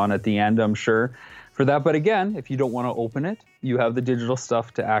features on at the end, I'm sure, for that. But again, if you don't want to open it, you have the digital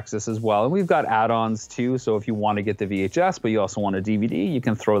stuff to access as well. And we've got add-ons too. So if you want to get the VHS, but you also want a DVD, you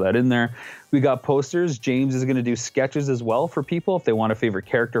can throw that in there. We got posters. James is going to do sketches as well for people if they want a favorite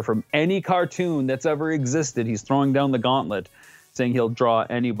character from any cartoon that's ever existed. He's throwing down the gauntlet, saying he'll draw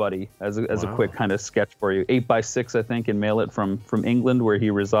anybody as a quick kind of sketch for you. 8x6, I think, and mail it from England where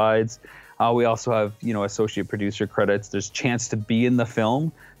he resides. We also have, associate producer credits. There's a chance to be in the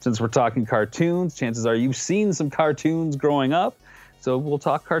film. Since we're talking cartoons, chances are you've seen some cartoons growing up. So we'll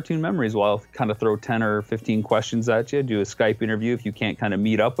talk cartoon memories. Well, I'll kind of throw 10 or 15 questions at you, do a Skype interview if you can't kind of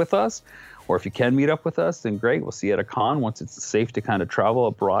meet up with us. Or if you can meet up with us, then great. We'll see you at a con once it's safe to kind of travel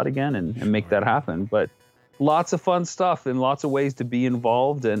abroad again and make that happen. But lots of fun stuff and lots of ways to be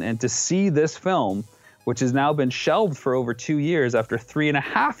involved and to see this film, which has now been shelved for over 2 years after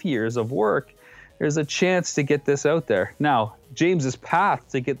 3.5 years of work. There's a chance to get this out there. Now, James's path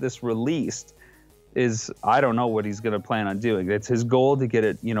to get this released is, I don't know what he's going to plan on doing. It's his goal to get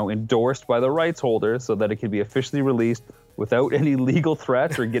it, endorsed by the rights holder so that it can be officially released without any legal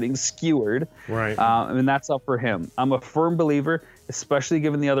threats or getting skewered. Right. And that's up for him. I'm a firm believer, especially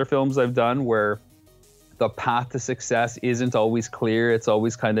given the other films I've done where the path to success isn't always clear. It's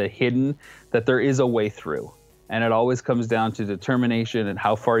always kind of hidden, that there is a way through. And it always comes down to determination and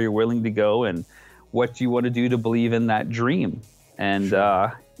how far you're willing to go and what you want to do to believe in that dream. And,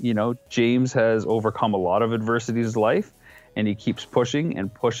 James has overcome a lot of adversity in his life, and he keeps pushing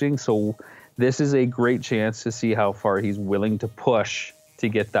and pushing. So this is a great chance to see how far he's willing to push to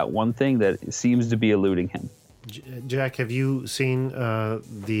get that one thing that seems to be eluding him. Jack, have you seen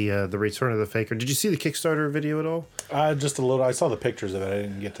the Return of the Faker? Did you see the Kickstarter video at all? Just a little. I saw the pictures of it. I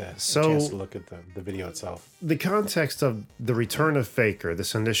didn't get a chance to look at the video itself. The context of the Return of Faker,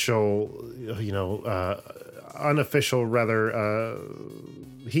 this initial, unofficial, rather,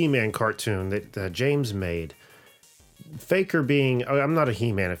 He-Man cartoon that James made. Faker being, I'm not a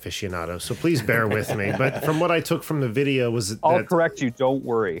He-Man aficionado, so please bear with me. But from what I took from the video was that... I'll correct you, don't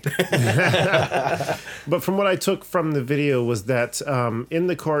worry. But from what I took from the video was that in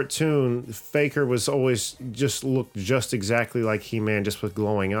the cartoon, Faker was always looked just exactly like He-Man, just with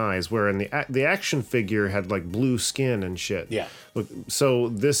glowing eyes, where in the action figure had like blue skin and shit. Yeah. So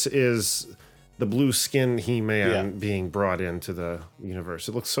this is the blue skin He-Man being brought into the universe.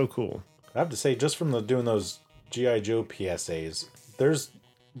 It looks so cool. I have to say, just from doing those G.I. Joe PSAs,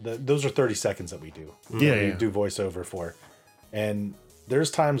 those are 30 seconds that we do. We do voiceover for. And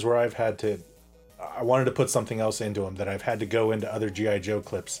there's times where I wanted to put something else into them that I've had to go into other G.I. Joe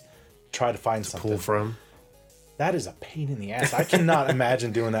clips, try to find something. Pull from. That is a pain in the ass. I cannot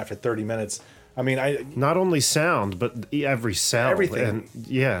imagine doing that for 30 minutes. I mean, not only sound, but every cell. Everything.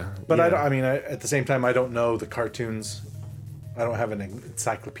 And, But at the same time, I don't know the cartoons. I don't have an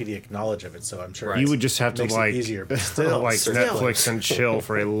encyclopedic knowledge of it, so I'm sure you would just have to easier, but still, Netflix and chill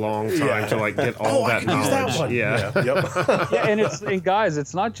for a long time to get all that knowledge. That one. Yeah. And guys,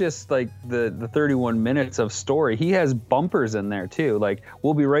 it's not just like the 31 minutes of story. He has bumpers in there too. Like,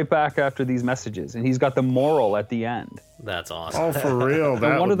 we'll be right back after these messages, and he's got the moral at the end. That's awesome. Oh, for real?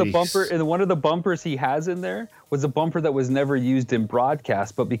 One of the bumpers he has in there was a bumper that was never used in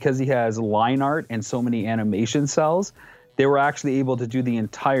broadcast, but because he has line art and so many animation cells, they were actually able to do the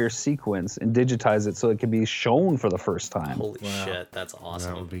entire sequence and digitize it so it could be shown for the first time. Holy shit, that's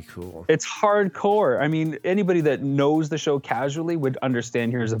awesome. That would be cool. It's hardcore. I mean, anybody that knows the show casually would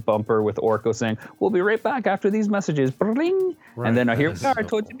understand here's a bumper with Orko saying, we'll be right back after these messages. Bring. Right. And then here we are, I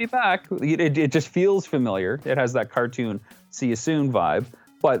told you to be back. It just feels familiar. It has that cartoon see you soon vibe.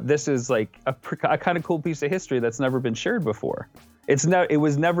 But this is like a kind of cool piece of history that's never been shared before. It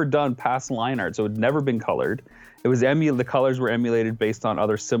was never done past line art, so it had never been colored. It was the colors were emulated based on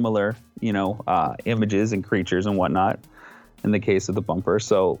other similar, images and creatures and whatnot. In the case of the bumper,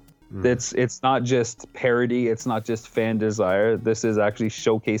 so it's not just parody, it's not just fan desire. This is actually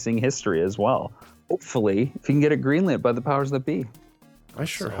showcasing history as well. Hopefully, if you can get it greenlit by the powers that be. I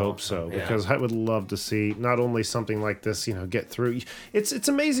sure hope so, because I would love to see not only something like this, get through. It's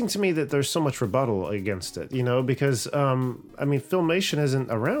amazing to me that there's so much rebuttal against it, because Filmation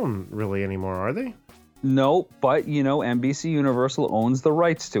isn't around really anymore, are they? No, but NBC Universal owns the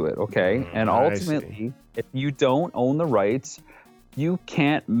rights to it, okay? And ultimately, if you don't own the rights, you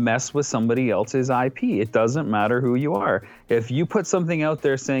can't mess with somebody else's IP. It doesn't matter who you are. If you put something out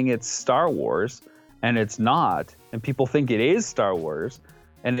there saying it's Star Wars and it's not, and people think it is Star Wars,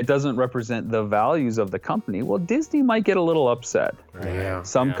 and it doesn't represent the values of the company, well, Disney might get a little upset. Yeah.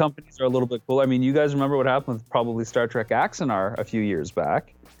 Some companies are a little bit cool. I mean, you guys remember what happened with probably Star Trek Axanar a few years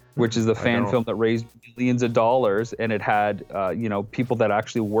back, which is the fan film that raised millions of dollars, and it had people that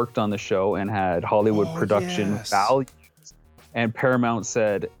actually worked on the show and had Hollywood production values. And Paramount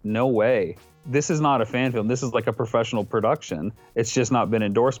said, no way. This is not a fan film. This is like a professional production. It's just not been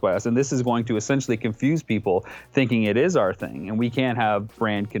endorsed by us. And this is going to essentially confuse people thinking it is our thing. And we can't have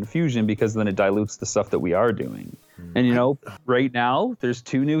brand confusion because then it dilutes the stuff that we are doing. And, right now, there's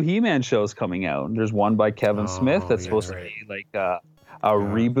 2 new He-Man shows coming out. There's one by Kevin Smith that's supposed to be like a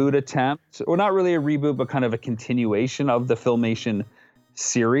reboot attempt, or not really a reboot, but kind of a continuation of the Filmation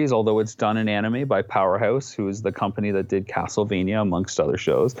series, although it's done in anime by Powerhouse, who is the company that did Castlevania, amongst other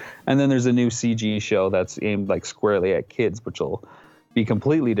shows. And then there's a new CG show that's aimed like squarely at kids, which will be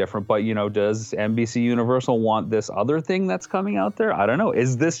completely different. But, does NBC Universal want this other thing that's coming out there? I don't know.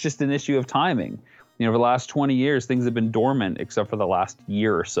 Is this just an issue of timing? For the last 20 years, things have been dormant except for the last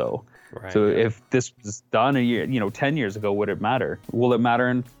year or so. Right. So if this was done a year, 10 years ago, would it matter? Will it matter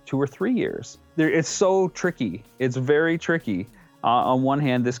in 2 or 3 years? It's so tricky. It's very tricky. On one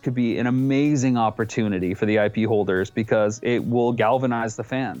hand, this could be an amazing opportunity for the IP holders because it will galvanize the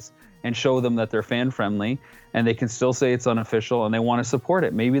fans. and show them that they're fan friendly, and they can still say it's unofficial and they want to support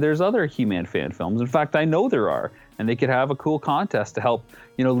it. Maybe there's other He-Man fan films. In fact, I know there are, and they could have a cool contest to help,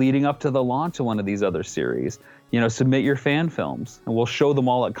 leading up to the launch of one of these other series. Submit your fan films, and we'll show them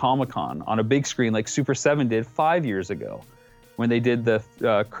all at Comic-Con on a big screen like Super 7 did 5 years ago when they did the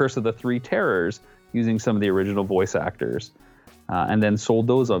Curse of the Three Terrors using some of the original voice actors, and then sold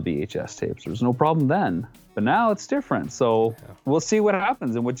those on VHS tapes. There was no problem then, but now it's different. So we'll see what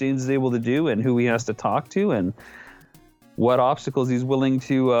happens and what James is able to do and who he has to talk to and what obstacles he's willing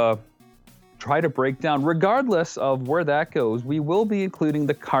to try to break down. Regardless of where that goes, we will be including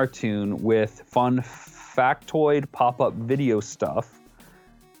the cartoon with fun factoid pop-up video stuff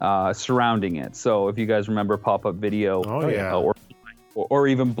surrounding it. So if you guys remember pop-up video, or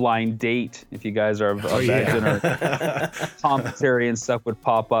even Blind Date, if you guys are of that generation, commentary and stuff would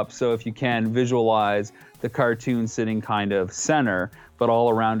pop up. So if you can visualize the cartoon sitting kind of center, but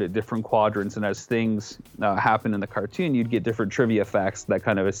all around it different quadrants, and as things happen in the cartoon, you'd get different trivia facts that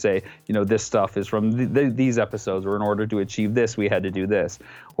kind of say, this stuff is from these episodes, or in order to achieve this, we had to do this,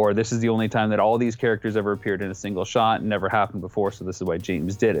 or this is the only time that all these characters ever appeared in a single shot and never happened before, so this is why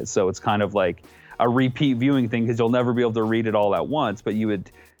James did it. So it's kind of like a repeat viewing thing, because you'll never be able to read it all at once, but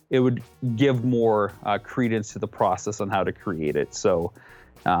it would give more credence to the process on how to create it. So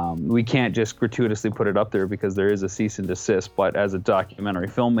we can't just gratuitously put it up there because there is a cease and desist. But as a documentary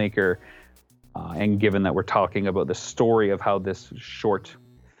filmmaker, and given that we're talking about the story of how this short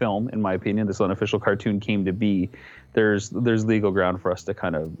film, in my opinion, this unofficial cartoon came to be, there's legal ground for us to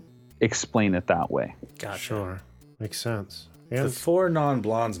kind of explain it that way. Gotcha. Sure. Makes sense. The 4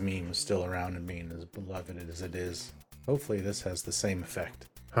 non-blondes meme is still around and being as beloved as it is. Hopefully this has the same effect.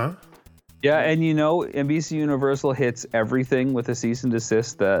 Huh? Yeah, and NBC Universal hits everything with a cease and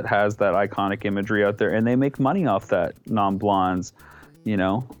desist that has that iconic imagery out there, and they make money off that non-blondes,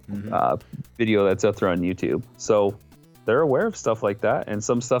 video that's out there on YouTube. So they're aware of stuff like that, and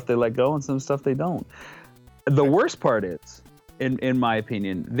some stuff they let go and some stuff they don't. The worst part is, in my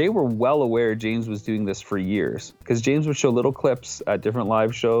opinion, they were well aware James was doing this for years, because James would show little clips at different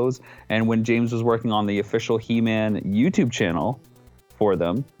live shows, and when James was working on the official He-Man YouTube channel for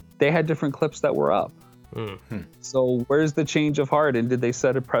them, they had different clips that were up. So where's the change of heart? And did they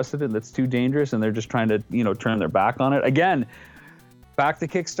set a precedent that's too dangerous and they're just trying to, turn their back on it? Again, back to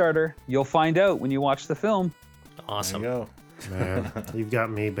Kickstarter. You'll find out when you watch the film. Awesome. There you go. Man, you've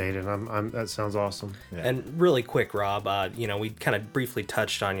got me baited. That sounds awesome. Yeah. And really quick, Rob, we kind of briefly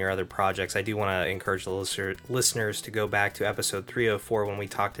touched on your other projects. I do want to encourage the listeners to go back to episode 304 when we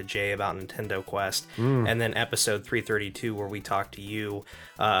talked to Jay about Nintendo Quest, and then episode 332 where we talked to you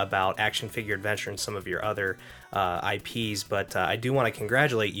about Action Figure Adventure and some of your other IPs. But I do want to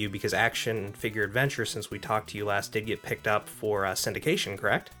congratulate you because Action Figure Adventure, since we talked to you last, did get picked up for syndication,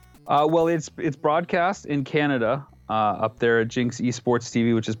 correct? Well, it's broadcast in Canada. Up there at Jinx Esports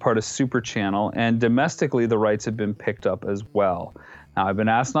TV, which is part of Super Channel, and domestically the rights have been picked up as well. Now, I've been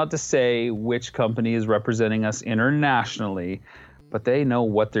asked not to say which company is representing us internationally, but they know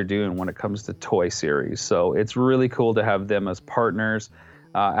what they're doing when it comes to toy series. So it's really cool to have them as partners.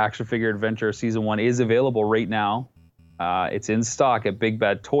 Action Figure Adventure Season 1 is available right now. It's in stock at Big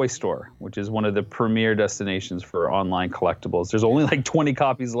Bad Toy Store, which is one of the premier destinations for online collectibles. There's only like 20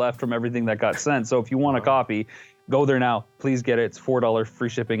 copies left from everything that got sent. So if you want a copy, go there now. Please get it. It's $4 free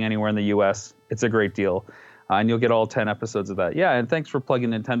shipping anywhere in the U.S. It's a great deal. And you'll get all 10 episodes of that. Yeah, and thanks for plugging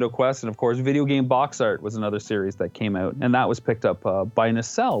Nintendo Quest. And, of course, Video Game Box Art was another series that came out. And that was picked up by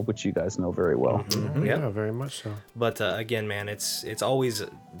Nacelle, which you guys know very well. Mm-hmm. Yeah, very much so. But, again, man, it's always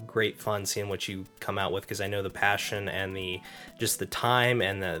great fun seeing what you come out with, because I know the passion and the time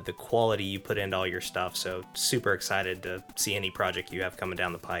and the quality you put into all your stuff. So super excited to see any project you have coming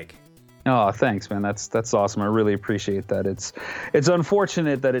down the pike. Oh, thanks, man. That's awesome. I really appreciate that. It's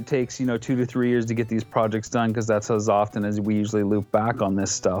unfortunate that it takes 2 to 3 years to get these projects done, because that's as often as we usually loop back on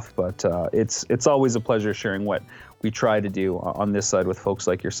this stuff. But it's always a pleasure sharing what we try to do on this side with folks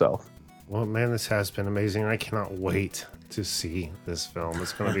like yourself. Well, man, this has been amazing. I cannot wait to see this film.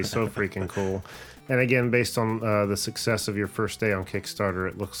 It's going to be so freaking cool. And again, based on the success of your first day on Kickstarter,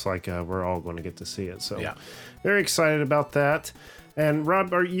 it looks like we're all going to get to see it. So yeah, very excited about that. And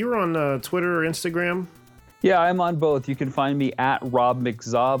Rob, you're on Twitter or Instagram? Yeah, I'm on both. You can find me at Rob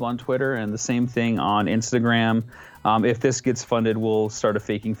McZob on Twitter, and the same thing on Instagram. If this gets funded, we'll start a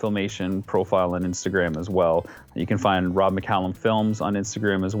Faking Filmation profile on Instagram as well. You can find Rob McCallum Films on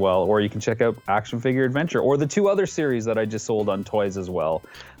Instagram as well, or you can check out Action Figure Adventure, or the 2 other series that I just sold on toys as well.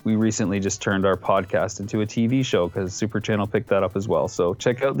 We recently just turned our podcast into a TV show because Super Channel picked that up as well. So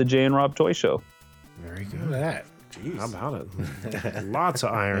check out the Jay and Rob Toy Show. Very good at that. How about it? Lots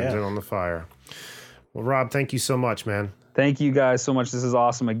of irons in on the fire. Well, Rob, thank you so much, man. Thank you guys so much. This is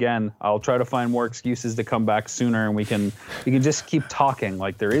awesome. Again, I'll try to find more excuses to come back sooner, and we can just keep talking.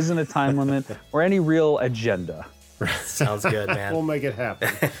 Like there isn't a time limit or any real agenda. Sounds good, man. We'll make it happen.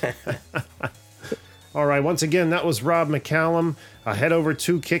 All right. Once again, that was Rob McCallum. Head over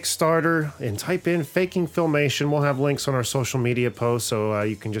to Kickstarter and type in Faking Filmation. We'll have links on our social media posts, so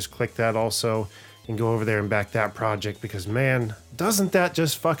you can just click that also and go over there and back that project because, man, doesn't that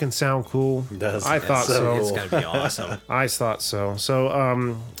just fucking sound cool? It does. I thought so. It's going to be awesome. I thought so.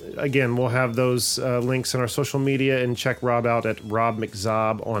 So, again, we'll have those links in our social media, and check Rob out at Rob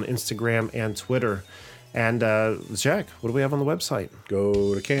McZob on Instagram and Twitter. And Jack, what do we have on the website?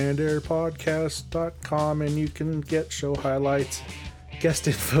 Go to cannedairpodcast.com and you can get show highlights, guest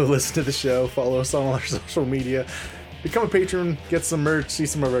info, listen to the show, follow us on all our social media, become a patron, get some merch, see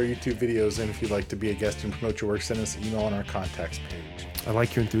some of our YouTube videos, and if you'd like to be a guest and promote your work, send us an email on our contacts page. I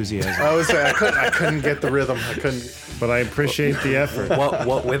like your enthusiasm. I couldn't get the rhythm. But I appreciate the effort.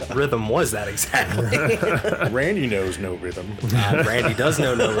 What with rhythm was that exactly? Randy knows no rhythm. Randy does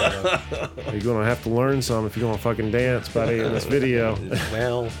know no rhythm. You're going to have to learn some if you're going to fucking dance, buddy, in this video.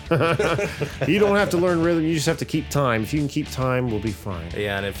 Well, you don't have to learn rhythm. You just have to keep time. If you can keep time, we'll be fine.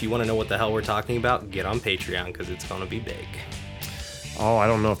 yeah, and if you want to know what the hell we're talking about, get on Patreon because it's going to be big. Oh, I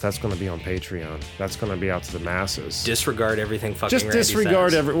don't know if that's going to be on Patreon. That's going to be out to the masses. Disregard everything fucking Just Randy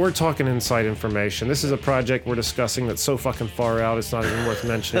disregard says. we're talking inside information. This is a project we're discussing that's so fucking far out, it's not even worth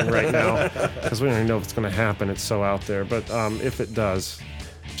mentioning right now because we don't even know if it's going to happen. It's so out there. But if it does,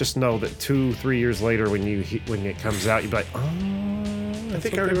 just know that 2-3 years later when it comes out, you'll be like, oh, I think what I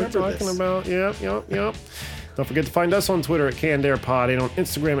they were remember talking this. about. Yep. Don't forget to find us on Twitter at CannedAirPod and on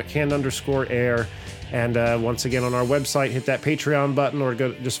Instagram at canned_air. And once again, on our website, hit that Patreon button or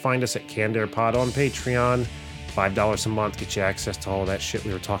just find us at CannedAirPod on Patreon. $5 a month, get you access to all that shit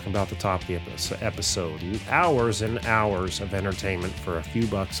we were talking about at the top of the episode. Hours and hours of entertainment for a few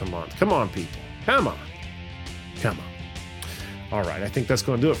bucks a month. Come on, people. Come on. All right, I think that's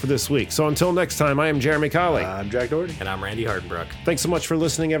going to do it for this week. So until next time, I am Jeremy Colley. I'm Jack Doherty. And I'm Randy Hardenbrook. Thanks so much for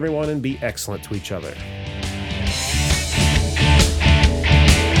listening, everyone, and be excellent to each other.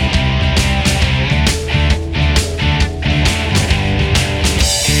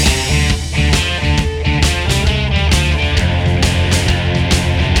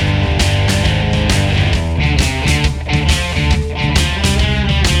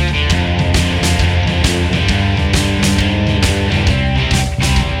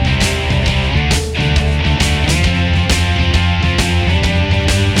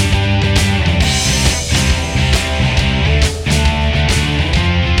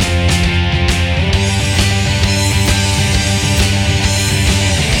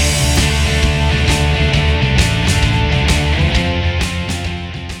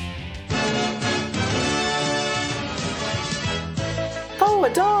 Oh,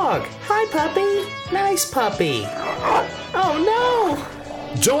 a dog. Hi, puppy. Nice puppy. Oh, no.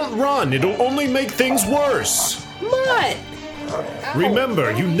 Don't run, it'll only make things worse. Mutt.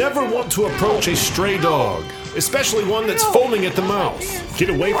 Remember, you never want to approach a stray dog, especially one that's foaming at the mouth. Get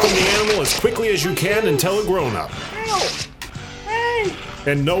away from the animal as quickly as you can and tell a grown-up. Hey.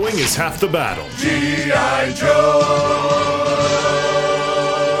 And knowing is half the battle. G.I. Joe!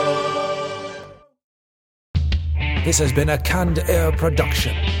 This has been a Canned Air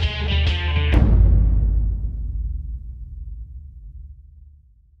production.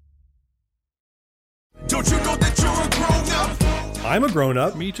 Don't you know that you're a grown-up? I'm a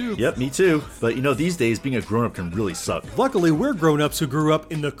grown-up. Me too. Yep, me too. But you know, these days being a grown-up can really suck. Luckily, we're grown-ups who grew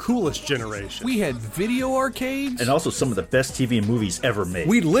up in the coolest generation. We had video arcades. And also some of the best TV and movies ever made.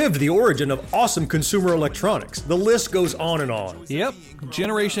 We lived the origin of awesome consumer electronics. The list goes on and on. Yep,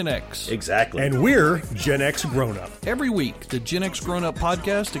 Generation X. Exactly. And we're Gen X grown-up. Every week, the Gen X Grown Up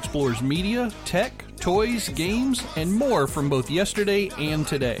podcast explores media, tech, toys, games, and more from both yesterday and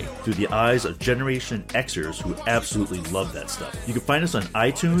today. Through the eyes of Generation Xers who absolutely love that stuff. You can find us on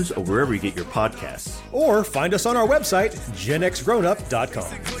iTunes or wherever you get your podcasts. Or find us on our website,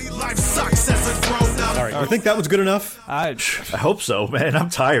 genxgrownup.com. Life sucks as a grown-up. All right, you think that was good enough? I hope so, man. I'm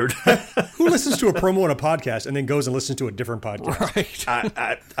tired. Who listens to a promo on a podcast and then goes and listens to a different podcast? Right.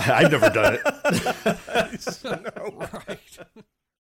 I've never done it. No. Right.